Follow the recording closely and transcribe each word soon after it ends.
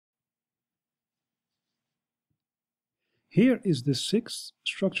Here is the sixth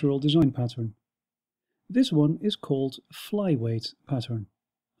structural design pattern. This one is called Flyweight pattern,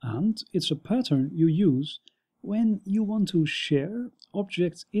 and it's a pattern you use when you want to share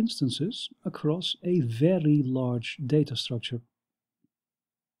object instances across a very large data structure.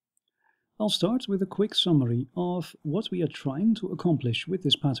 I'll start with a quick summary of what we are trying to accomplish with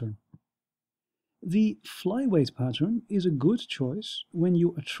this pattern. The Flyweight pattern is a good choice when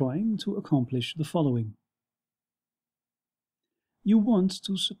you are trying to accomplish the following. You want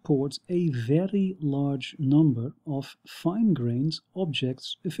to support a very large number of fine-grained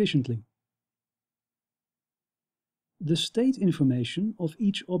objects efficiently. The state information of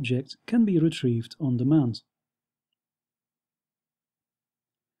each object can be retrieved on demand.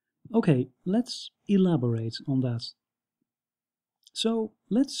 Okay, let's elaborate on that. So,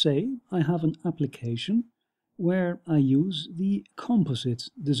 let's say I have an application where I use the composite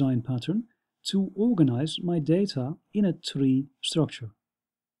design pattern to organize my data in a tree structure.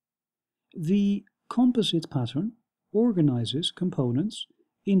 The composite pattern organizes components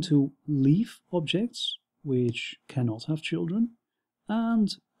into leaf objects, which cannot have children,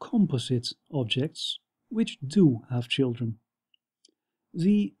 and composite objects, which do have children.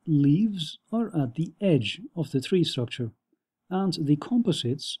 The leaves are at the edge of the tree structure, and the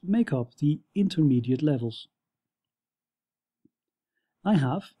composites make up the intermediate levels. I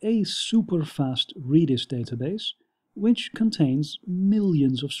have a super fast Redis database which contains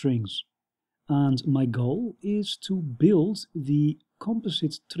millions of strings, and my goal is to build the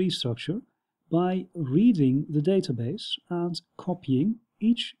composite tree structure by reading the database and copying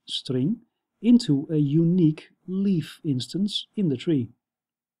each string into a unique leaf instance in the tree.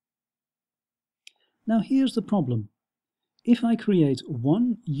 Now here's the problem. If I create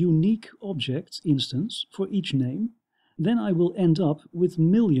one unique object instance for each name, then I will end up with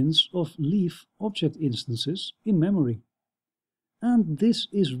millions of leaf object instances in memory. And this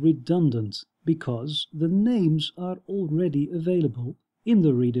is redundant because the names are already available in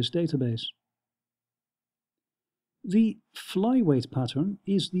the Redis database. The Flyweight pattern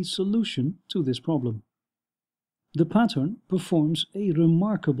is the solution to this problem. The pattern performs a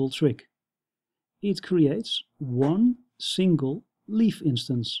remarkable trick. It creates one single leaf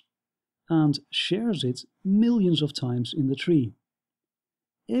instance and shares it millions of times in the tree.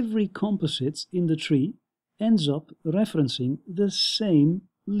 Every composite in the tree ends up referencing the same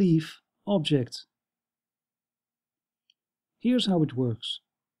leaf object. Here's how it works.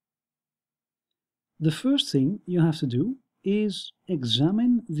 The first thing you have to do is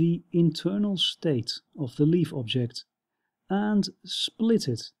examine the internal state of the leaf object and split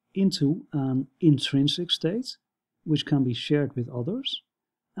it into an intrinsic state, which can be shared with others,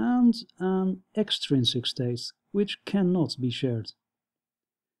 and an extrinsic state, which cannot be shared.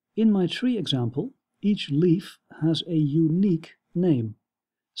 In my tree example, each leaf has a unique name,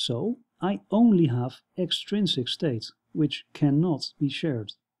 so I only have extrinsic state, which cannot be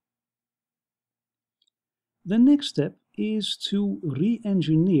shared. The next step is to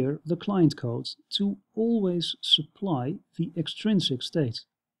re-engineer the client code to always supply the extrinsic state.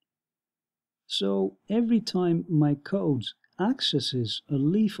 So every time my code accesses a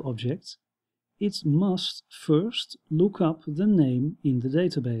leaf object, it must first look up the name in the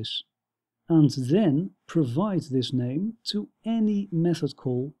database, and then provide this name to any method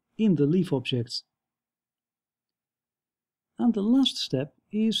call in the leaf object. And the last step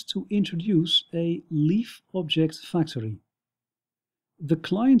is to introduce a leaf object factory. The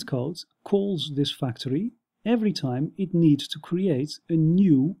client code calls this factory every time it needs to create a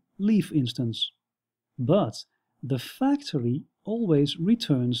new leaf instance, but the factory always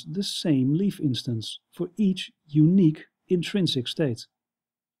returns the same leaf instance for each unique intrinsic state.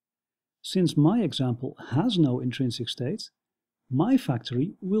 Since my example has no intrinsic state, my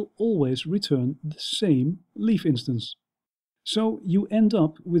factory will always return the same leaf instance. So you end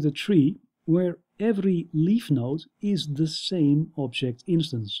up with a tree where every leaf node is the same object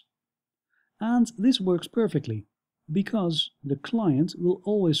instance. And this works perfectly, because the client will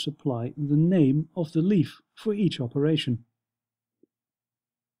always supply the name of the leaf for each operation.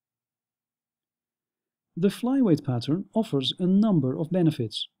 The Flyweight pattern offers a number of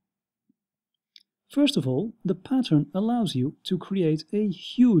benefits. First of all, the pattern allows you to create a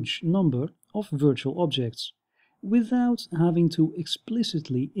huge number of virtual objects without having to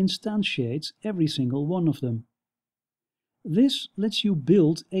explicitly instantiate every single one of them. This lets you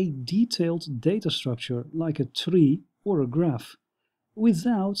build a detailed data structure like a tree or a graph,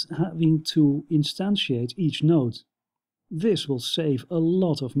 without having to instantiate each node. This will save a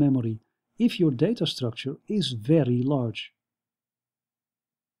lot of memory if your data structure is very large.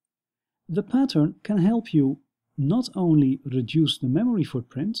 The pattern can help you not only reduce the memory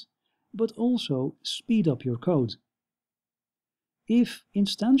footprint, but also speed up your code. If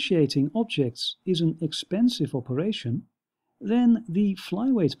instantiating objects is an expensive operation, then the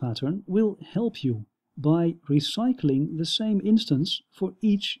flyweight pattern will help you by recycling the same instance for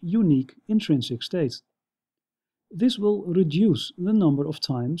each unique intrinsic state. This will reduce the number of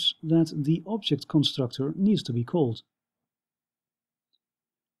times that the object constructor needs to be called.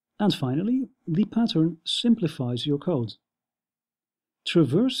 And finally, the pattern simplifies your code.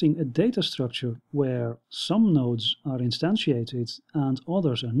 Traversing a data structure where some nodes are instantiated and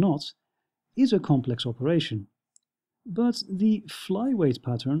others are not is a complex operation. But the flyweight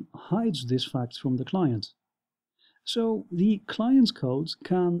pattern hides this fact from the client. So the client code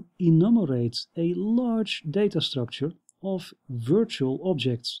can enumerate a large data structure of virtual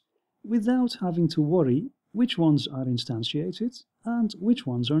objects without having to worry which ones are instantiated and which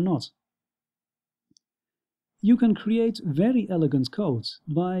ones are not. You can create very elegant code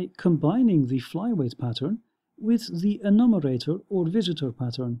by combining the flyweight pattern with the enumerator or visitor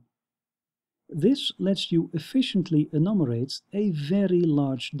pattern. This lets you efficiently enumerate a very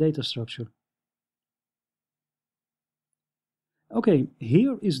large data structure. Okay,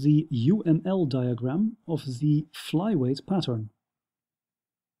 here is the UML diagram of the flyweight pattern.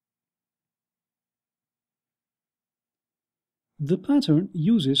 The pattern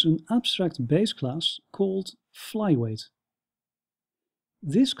uses an abstract base class called Flyweight.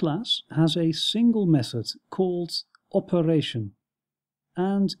 This class has a single method called operation,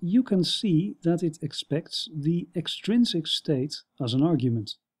 and you can see that it expects the extrinsic state as an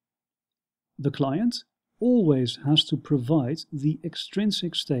argument. The client always has to provide the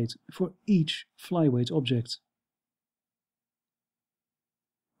extrinsic state for each flyweight object.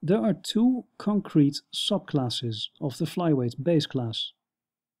 There are two concrete subclasses of the flyweight base class.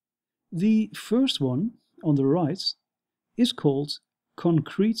 The first one, on the right, is called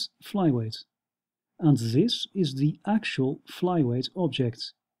concrete flyweight, and this is the actual flyweight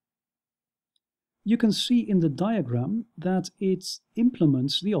object. You can see in the diagram that it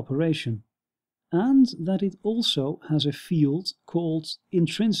implements the operation, and that it also has a field called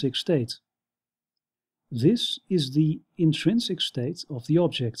intrinsic state. This is the intrinsic state of the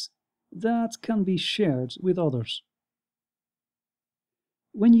object that can be shared with others.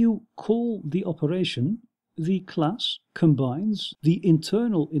 When you call the operation, the class combines the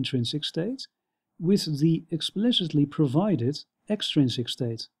internal intrinsic state with the explicitly provided extrinsic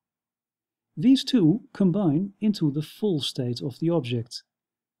state. These two combine into the full state of the object,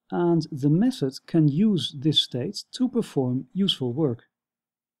 and the method can use this state to perform useful work.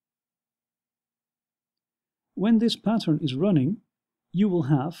 When this pattern is running, you will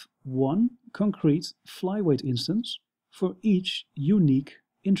have one concrete flyweight instance for each unique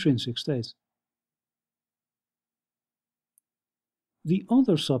intrinsic state. The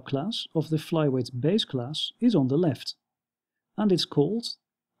other subclass of the flyweight base class is on the left, and it's called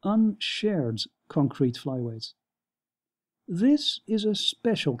unshared concrete flyweight. This is a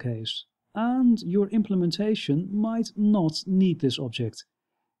special case, and your implementation might not need this object,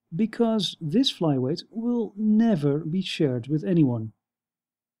 because this flyweight will never be shared with anyone.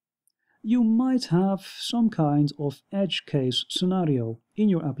 You might have some kind of edge case scenario in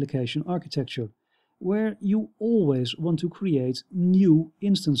your application architecture, where you always want to create new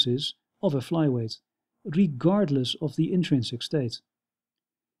instances of a flyweight, regardless of the intrinsic state.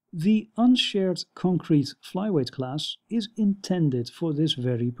 The unshared concrete flyweight class is intended for this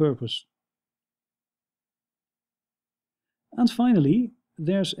very purpose. And finally,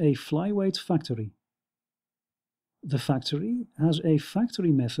 there's a flyweight factory. The factory has a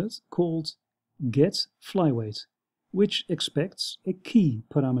factory method called getFlyweight, which expects a key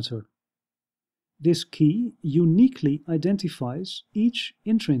parameter. This key uniquely identifies each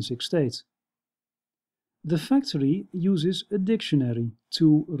intrinsic state. The factory uses a dictionary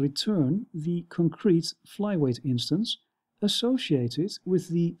to return the concrete flyweight instance associated with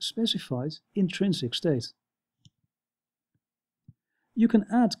the specified intrinsic state. You can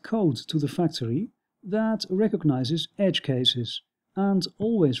add code to the factory that recognizes edge cases and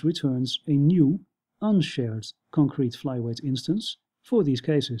always returns a new, unshared concrete flyweight instance for these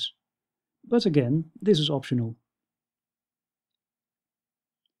cases. But again, this is optional.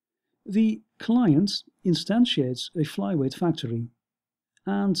 The client instantiates a flyweight factory,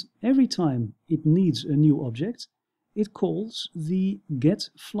 and every time it needs a new object, it calls the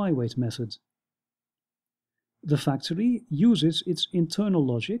getFlyweight method. The factory uses its internal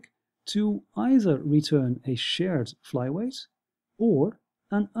logic to either return a shared flyweight or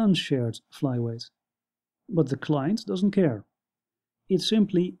an unshared flyweight. But the client doesn't care. It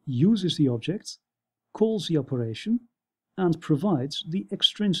simply uses the object, calls the operation and provides the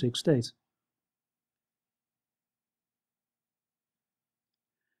extrinsic state.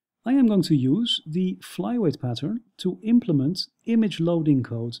 I am going to use the Flyweight pattern to implement image loading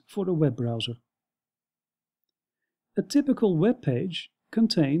code for the web browser. A typical web page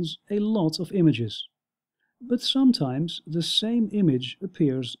contains a lot of images, but sometimes the same image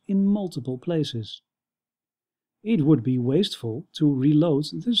appears in multiple places. It would be wasteful to reload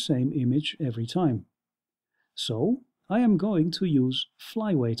the same image every time. So, I am going to use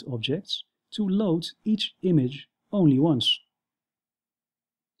Flyweight objects to load each image only once.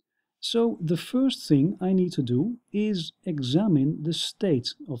 So, the first thing I need to do is examine the state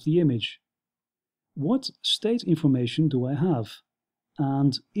of the image. What state information do I have?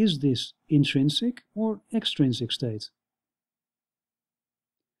 And is this intrinsic or extrinsic state?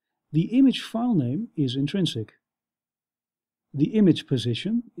 The image file name is intrinsic. The image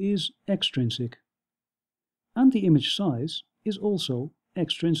position is extrinsic. And the image size is also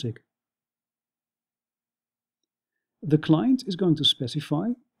extrinsic. The client is going to specify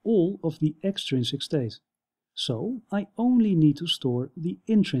all of the extrinsic state, so I only need to store the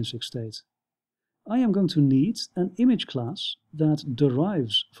intrinsic state. I am going to need an image class that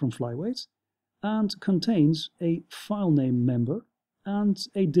derives from Flyweight and contains a file name member and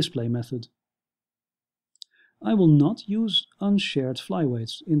a display method. I will not use unshared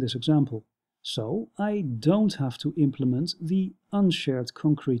Flyweights in this example, so I don't have to implement the unshared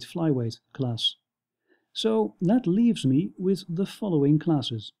concrete Flyweight class. So that leaves me with the following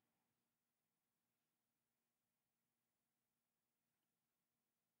classes.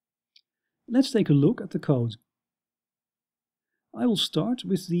 Let's take a look at the code. I will start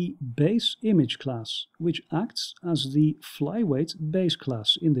with the base image class, which acts as the Flyweight base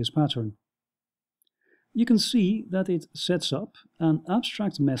class in this pattern. You can see that it sets up an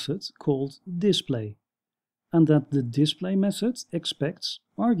abstract method called display, and that the display method expects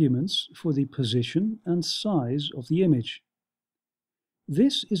arguments for the position and size of the image.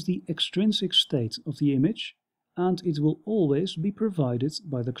 This is the extrinsic state of the image, and it will always be provided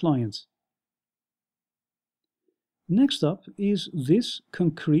by the client. Next up is this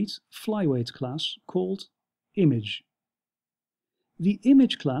concrete Flyweight class called image. The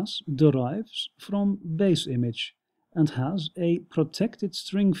image class derives from base image and has a protected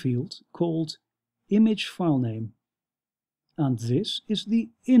string field called image file name. And this is the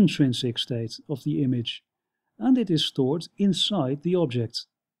intrinsic state of the image, and it is stored inside the object.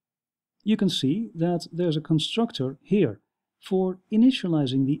 You can see that there's a constructor here for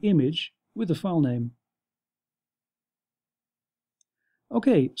initializing the image with the file name.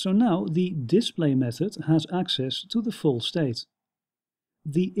 Okay, so now the display method has access to the full state.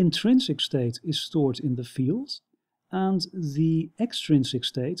 The intrinsic state is stored in the field, and the extrinsic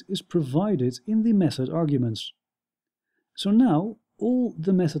state is provided in the method arguments. So now all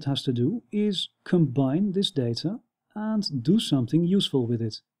the method has to do is combine this data and do something useful with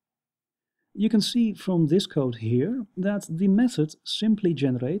it. You can see from this code here that the method simply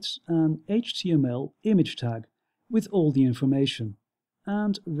generates an HTML image tag with all the information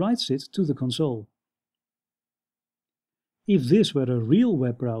and writes it to the console. If this were a real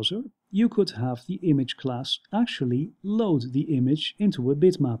web browser, you could have the image class actually load the image into a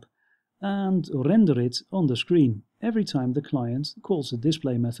bitmap and render it on the screen every time the client calls the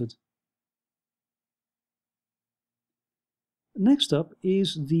display method. Next up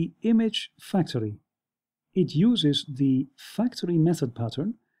is the image factory. It uses the factory method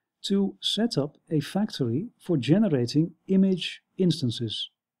pattern to set up a factory for generating image instances.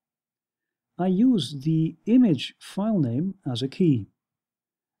 I use the image file name as a key.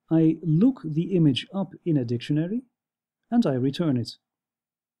 I look the image up in a dictionary and I return it.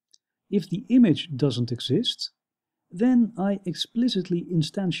 If the image doesn't exist, then I explicitly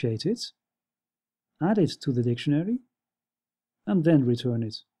instantiate it, add it to the dictionary, and then return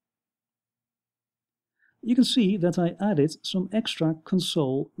it. You can see that I added some extra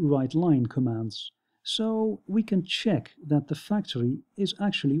console write-line commands, so we can check that the factory is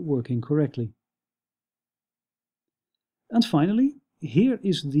actually working correctly. And finally, here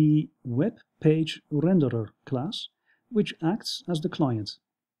is the web page renderer class, which acts as the client.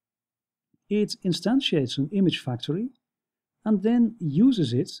 It instantiates an image factory and then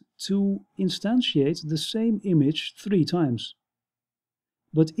uses it to instantiate the same image 3 times,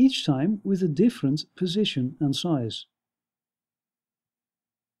 but each time with a different position and size.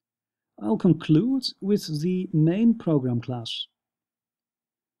 I'll conclude with the main program class.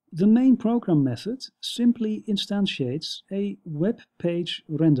 The main program method simply instantiates a web page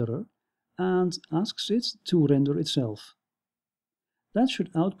renderer and asks it to render itself. That should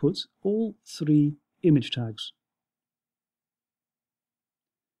output all 3 image tags.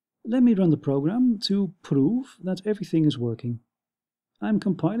 Let me run the program to prove that everything is working. I'm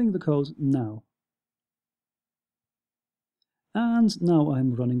compiling the code now. And now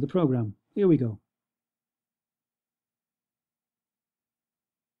I'm running the program. Here we go.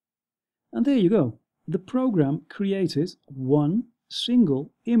 And there you go. The program created one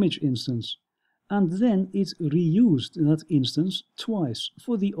single image instance, and then it reused that instance twice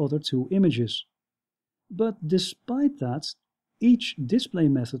for the other two images. But despite that, each display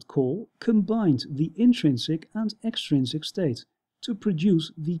method call combined the intrinsic and extrinsic state to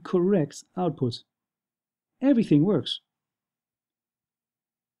produce the correct output. Everything works.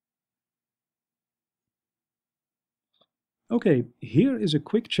 Okay, here is a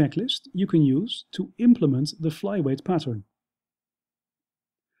quick checklist you can use to implement the Flyweight pattern.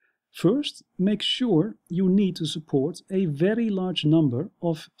 First, make sure you need to support a very large number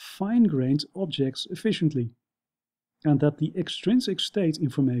of fine-grained objects efficiently, and that the extrinsic state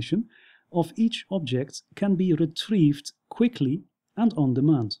information of each object can be retrieved quickly and on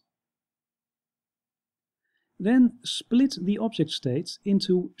demand. Then split the object state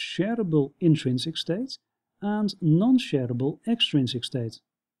into shareable intrinsic state and non-shareable extrinsic state.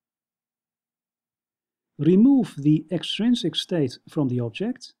 Remove the extrinsic state from the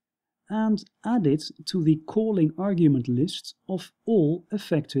object and add it to the calling argument list of all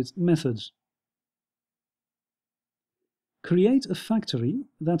affected methods. Create a factory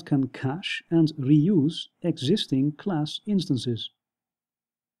that can cache and reuse existing class instances.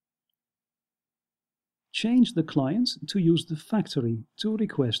 Change the client to use the factory to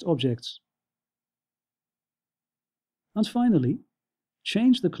request objects. And finally,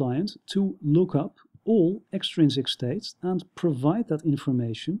 change the client to look up all extrinsic states and provide that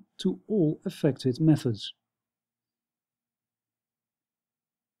information to all affected methods.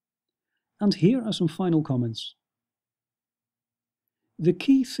 And here are some final comments. The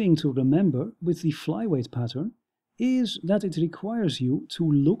key thing to remember with the Flyweight pattern is that it requires you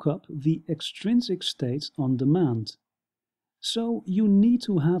to look up the extrinsic states on demand. So you need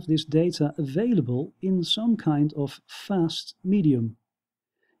to have this data available in some kind of fast medium.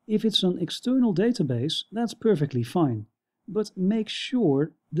 If it's an external database, that's perfectly fine, but make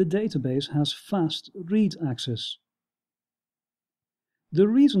sure the database has fast read access. The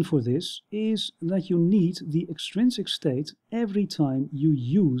reason for this is that you need the extrinsic state every time you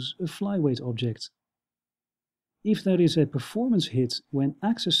use a Flyweight object. If there is a performance hit when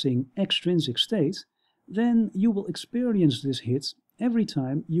accessing extrinsic state, then you will experience this hit every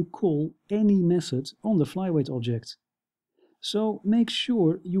time you call any method on the Flyweight object. So make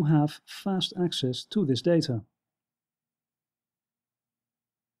sure you have fast access to this data.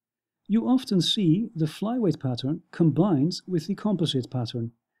 You often see the Flyweight pattern combined with the composite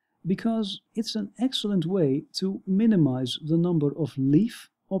pattern, because it's an excellent way to minimize the number of leaf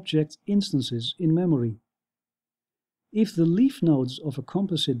object instances in memory. If the leaf nodes of a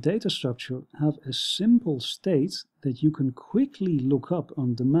composite data structure have a simple state that you can quickly look up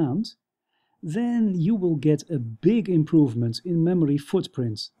on demand, then you will get a big improvement in memory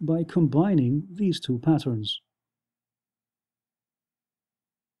footprint by combining these two patterns.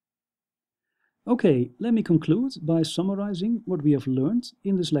 Okay, let me conclude by summarizing what we have learned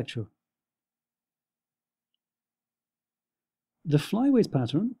in this lecture. The Flyweight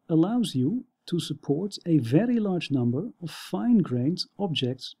pattern allows you to support a very large number of fine-grained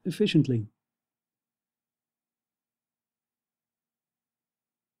objects efficiently.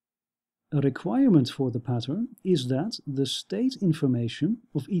 A requirement for the pattern is that the state information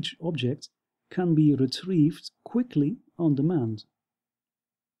of each object can be retrieved quickly on demand.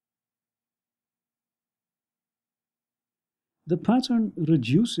 The pattern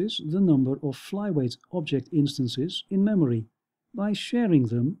reduces the number of Flyweight object instances in memory by sharing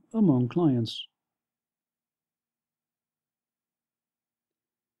them among clients.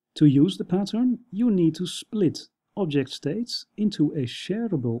 To use the pattern, you need to split object states into a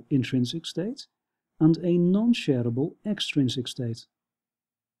shareable intrinsic state and a non-shareable extrinsic state.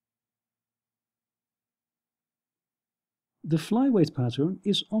 The Flyweight pattern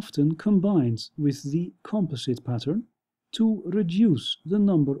is often combined with the composite pattern to reduce the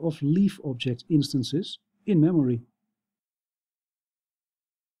number of leaf object instances in memory.